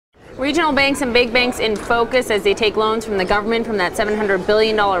Regional banks and big banks in focus as they take loans from the government from that $700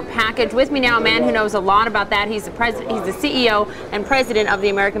 billion package. With me now, a man who knows a lot about that. He's the CEO and president of the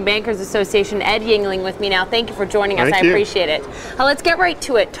American Bankers Association, Ed Yingling, with me now. Thank you for joining us. I appreciate it. Let's get right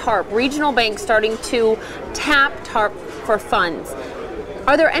to it. TARP, regional banks starting to tap TARP for funds.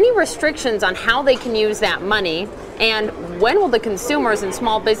 Are there any restrictions on how they can use that money? And when will the consumers and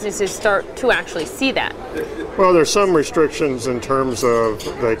small businesses start to actually see that? Well, there's some restrictions in terms of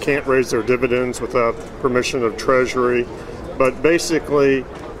they can't raise their dividends without permission of Treasury, but basically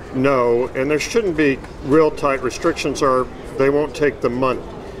no, and there shouldn't be real tight restrictions or they won't take the money.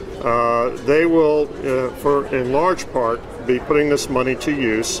 They will, in large part, be putting this money to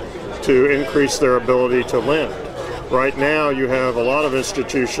use to increase their ability to lend. Right now you have a lot of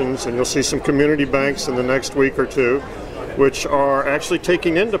institutions, and you'll see some community banks in the next week or two, which are actually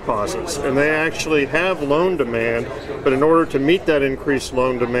taking in deposits, and they actually have loan demand, but in order to meet that increased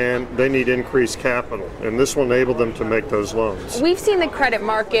loan demand, they need increased capital, and this will enable them to make those loans. We've seen the credit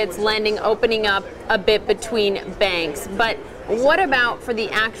markets lending opening up a bit between banks, but what about for the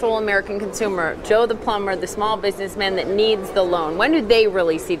actual American consumer, Joe the plumber, the small businessman that needs the loan? When do they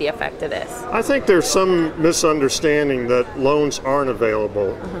really see the effect of this? I think there's some misunderstanding that loans aren't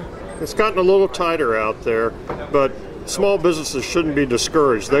available. It's gotten a little tighter out there, but small businesses shouldn't be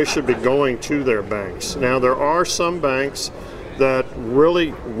discouraged. They should be going to their banks. Now, there are some banks that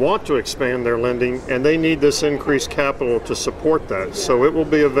really want to expand their lending, and they need this increased capital to support that. So it will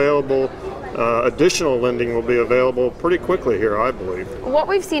be available. Additional lending will be available pretty quickly here, I believe. What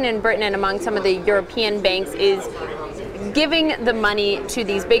we've seen in Britain and among some of the European banks is giving the money to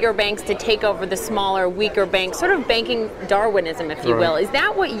these bigger banks to take over the smaller, weaker banks, sort of banking Darwinism, if you will. Is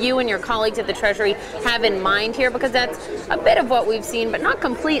that what you and your colleagues at the Treasury have in mind here? Because that's a bit of what we've seen, but not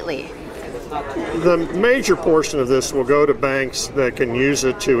completely. The major portion of this will go to banks that can use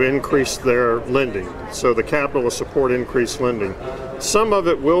it to increase their lending. So the capital will support increased lending. Some of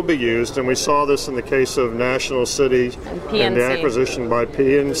it will be used, and we saw this in the case of National City and the acquisition by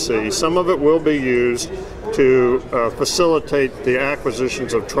PNC. Some of it will be used to facilitate the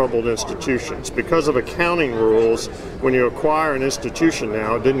acquisitions of troubled institutions. Because of accounting rules, when you acquire an institution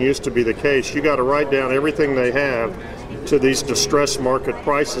now, it didn't used to be the case. You got to write down everything they have to these distressed market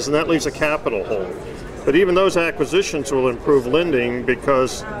prices, and that leaves a capital hole. But even those acquisitions will improve lending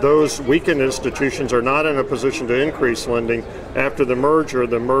because those weakened institutions are not in a position to increase lending. After the merger,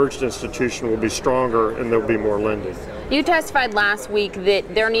 the merged institution will be stronger and there'll be more lending. You testified last week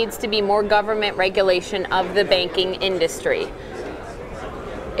that there needs to be more government regulation of the banking industry.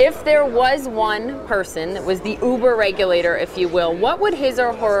 If there was one person that was the Uber regulator, if you will, what would his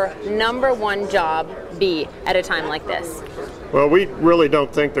or her number one job be at a time like this? Well, we really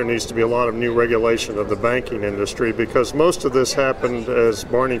don't think there needs to be a lot of new regulation of the banking industry because most of this happened, as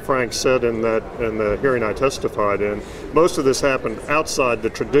Barney Frank said in the hearing I testified in, most of this happened outside the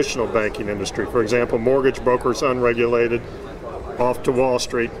traditional banking industry. For example, mortgage brokers unregulated, off to Wall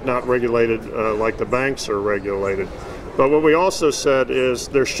Street, not regulated like the banks are regulated. But what we also said is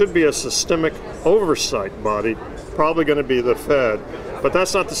there should be a systemic oversight body, probably going to be the Fed, but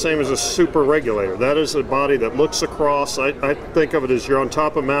that's not the same as a super regulator. That is a body that looks across. I think of it as you're on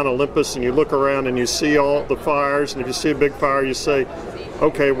top of Mount Olympus and you look around and you see all the fires, and if you see a big fire you say,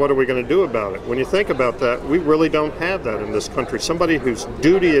 okay, what are we going to do about it? When you think about that, we really don't have that in this country. Somebody whose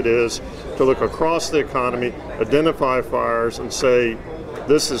duty it is to look across the economy, identify fires, and say,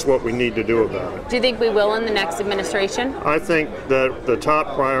 this is what we need to do about it. Do you think we will in the next administration? I think that the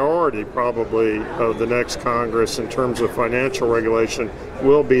top priority probably of the next Congress in terms of financial regulation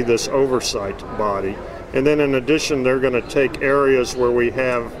will be this oversight body. And then in addition, they're going to take areas where we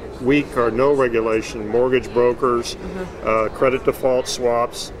have weak or no regulation, mortgage brokers, credit default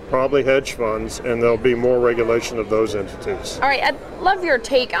swaps, probably hedge funds, and there'll be more regulation of those entities. All right, I'd love your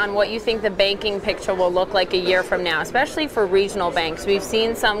take on what you think the banking picture will look like a year from now, especially for regional banks. We've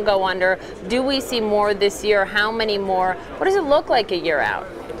seen some go under. Do we see more this year? How many more? What does it look like a year out?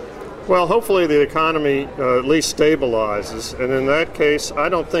 Well, hopefully the economy at least stabilizes, and in that case, I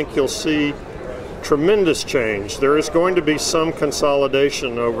don't think you'll see tremendous change. There is going to be some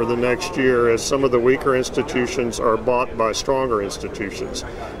consolidation over the next year as some of the weaker institutions are bought by stronger institutions.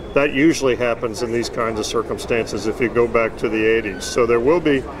 That usually happens in these kinds of circumstances if you go back to the 80s. So there will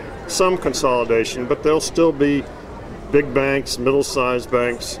be some consolidation, but there'll still be big banks, middle-sized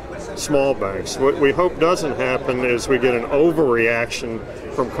banks, small banks. What we hope doesn't happen is we get an overreaction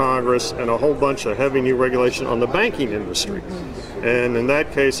from Congress and a whole bunch of heavy new regulation on the banking industry. And in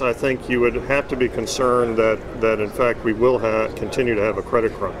that case, I think you would have to be concerned that in fact we will continue to have a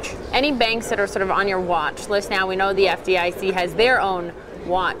credit crunch. Any banks that are sort of on your watch list now? We know the FDIC has their own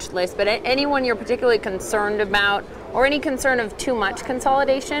watch list. But anyone you're particularly concerned about, or any concern of too much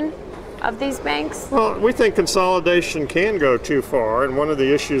consolidation of these banks? Well, we think consolidation can go too far, and one of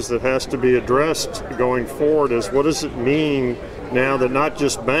the issues that has to be addressed going forward is what does it mean now that not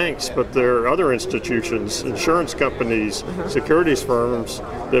just banks, but there are other institutions, insurance companies, securities firms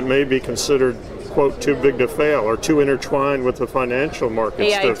that may be considered, quote, too big to fail or too intertwined with the financial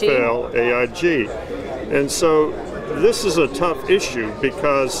markets to fail, AIG. And so this is a tough issue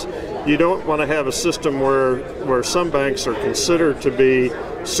because you don't want to have a system where some banks are considered to be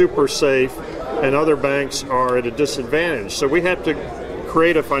super safe and other banks are at a disadvantage. So we have to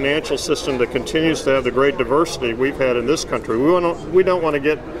create a financial system that continues to have the great diversity we've had in this country. We don't want to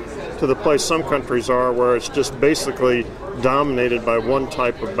get to the place some countries are where it's just basically dominated by one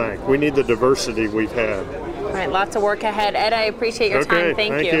type of bank. We need the diversity we've had. All right, lots of work ahead. Ed, I appreciate your time.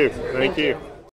 Thank you. Thank you.